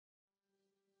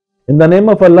In the name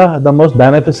of Allah, the most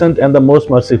beneficent and the most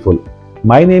merciful.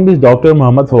 My name is Dr.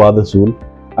 Muhammad Fawad Rasool.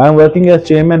 I am working as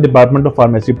Chairman Department of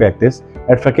Pharmacy Practice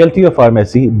at Faculty of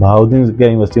Pharmacy, Bahauddin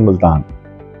Zikriya University, Multan.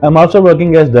 I am also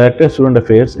working as Director Student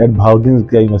Affairs at Bahauddin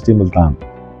Zikriya University, Multan.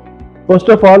 First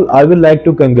of all, I would like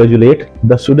to congratulate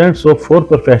the students of 4th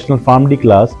Professional Pharmacy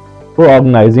class for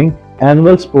organizing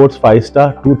Annual Sports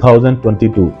Fiesta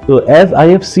 2022. So as I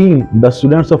have seen the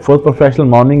students of 4th Professional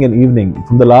morning and evening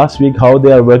from the last week how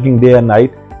they are working day and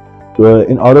night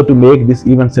in order to make this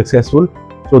event successful.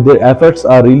 So their efforts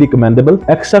are really commendable.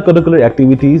 Extracurricular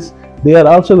activities, they are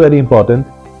also very important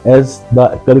as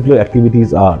the curricular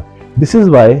activities are. This is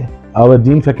why our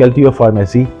Dean Faculty of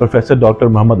Pharmacy, Professor Dr.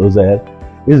 Muhammad Uzair,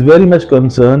 is very much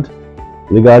concerned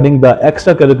regarding the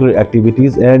extracurricular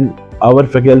activities, and our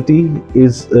faculty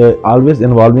is always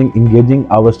engaging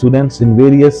our students in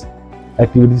various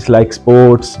activities like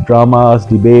sports, dramas,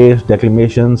 debates,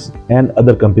 declamations, and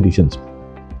other competitions.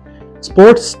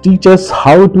 Sports teach us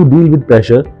how to deal with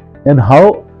pressure and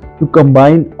how to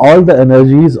combine all the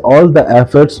energies, all the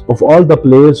efforts of all the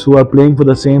players who are playing for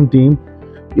the same team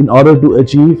in order to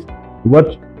achieve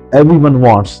what everyone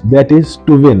wants, that is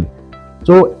to win.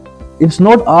 So it's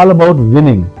not all about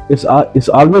winning, it's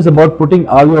always about putting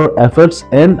all your efforts,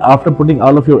 and after putting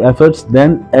all of your efforts,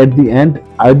 then at the end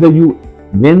either you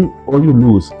win or you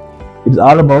lose. It's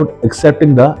all about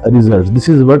accepting the results. This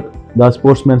is what the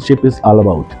sportsmanship is all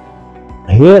about.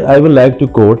 Here I would like to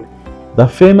quote the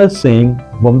famous saying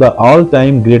from the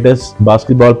all-time greatest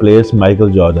basketball players Michael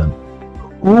Jordan,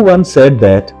 who once said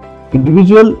that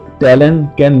individual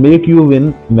talent can make you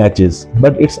win matches,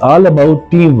 but it's all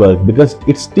about teamwork, because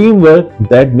it's teamwork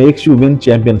that makes you win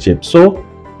championships. So,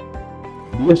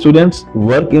 dear students,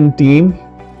 work in team,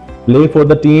 play for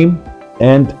the team,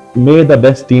 and may the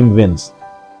best team wins.